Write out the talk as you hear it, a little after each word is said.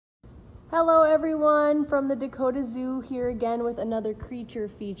Hello everyone from the Dakota Zoo here again with another creature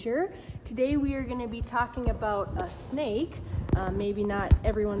feature. Today we are going to be talking about a snake. Maybe not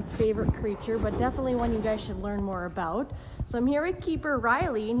everyone's favorite creature, but definitely one you guys should learn more about. So I'm here with Keeper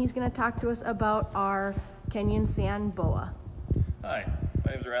Riley, and he's going to talk to us about our Kenyan sand boa. Hi,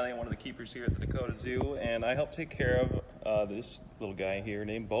 my name is Riley. I'm one of the keepers here at the Dakota Zoo, and I help take care of this little guy here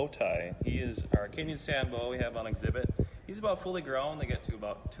named Bowtie. He is our Kenyan sand boa we have on exhibit. He's about fully grown. They get to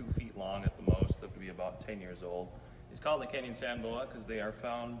about 2 feet long at the most. They'll be about 10 years old. He's called the Kenyan sand boa because they are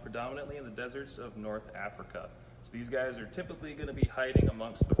found predominantly in the deserts of North Africa. So these guys are typically going to be hiding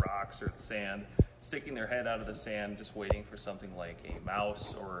amongst the rocks or the sand, sticking their head out of the sand, just waiting for something like a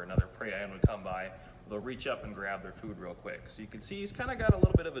mouse or another prey item to come by. They'll reach up and grab their food real quick. So you can see he's kind of got a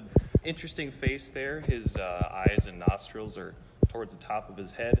little bit of an interesting face there. His eyes and nostrils are towards the top of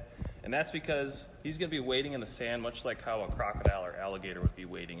his head. And that's because he's going to be wading in the sand, much like how a crocodile or alligator would be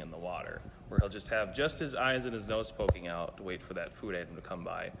wading in the water, where he'll just have just his eyes and his nose poking out to wait for that food item to come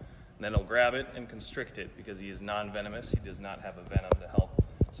by. And then he'll grab it and constrict it because he is non-venomous. He does not have a venom to help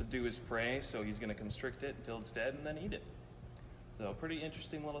subdue his prey, so he's going to constrict it until it's dead and then eat it. So pretty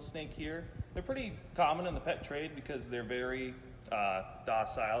interesting little snake here. They're pretty common in the pet trade because they're very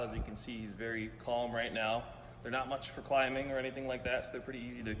docile. As you can see, he's very calm right now. They're not much for climbing or anything like that, so they're pretty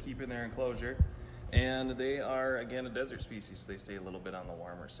easy to keep in their enclosure. And they are, again, a desert species, so they stay a little bit on the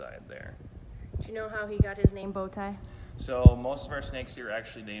warmer side there. Do you know how he got his name Bowtie? So most of our snakes here are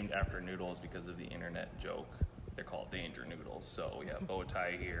actually named after noodles because of the internet joke. They're called danger noodles. So we have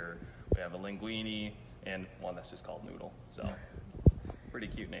Bowtie here, we have a linguini, and one that's just called Noodle. So pretty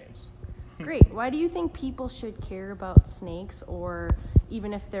cute names. Great. Why do you think people should care about snakes, or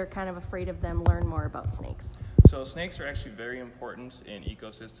even if they're kind of afraid of them, learn more about snakes? So snakes are actually very important in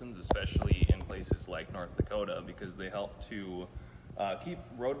ecosystems, especially in places like North Dakota, because they help to keep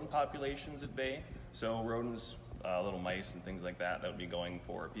rodent populations at bay. So rodents, little mice and things like that would be going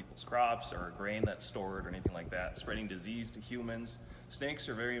for people's crops or grain that's stored or anything like that, spreading disease to humans. Snakes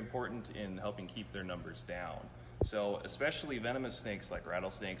are very important in helping keep their numbers down. So especially venomous snakes like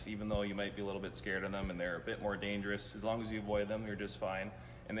rattlesnakes, even though you might be a little bit scared of them and they're a bit more dangerous, as long as you avoid them, you're just fine.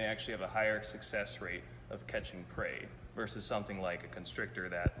 And they actually have a higher success rate of catching prey versus something like a constrictor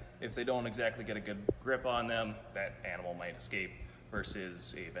that if they don't exactly get a good grip on them, that animal might escape,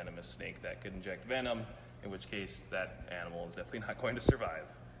 versus a venomous snake that could inject venom, in which case that animal is definitely not going to survive.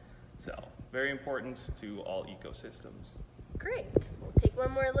 So very important to all ecosystems. Great. We'll take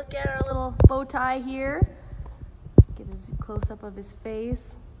one more look at our little bow tie here. Get a close-up of his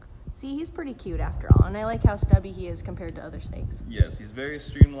face. See, he's pretty cute after all, and I like how stubby he is compared to other snakes. Yes, he's very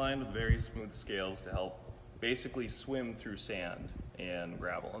streamlined with very smooth scales to help basically swim through sand and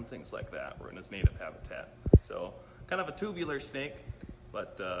gravel and things like that. We're in his native habitat. So kind of a tubular snake,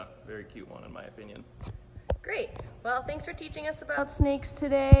 but very cute one in my opinion. Great. Well, thanks for teaching us about snakes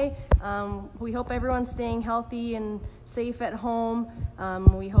today. We hope everyone's staying healthy and safe at home.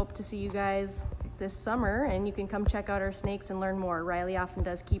 We hope to see you guys this summer, and you can come check out our snakes and learn more. Riley often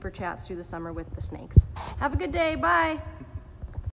does keeper chats through the summer with the snakes. Have a good day. Bye.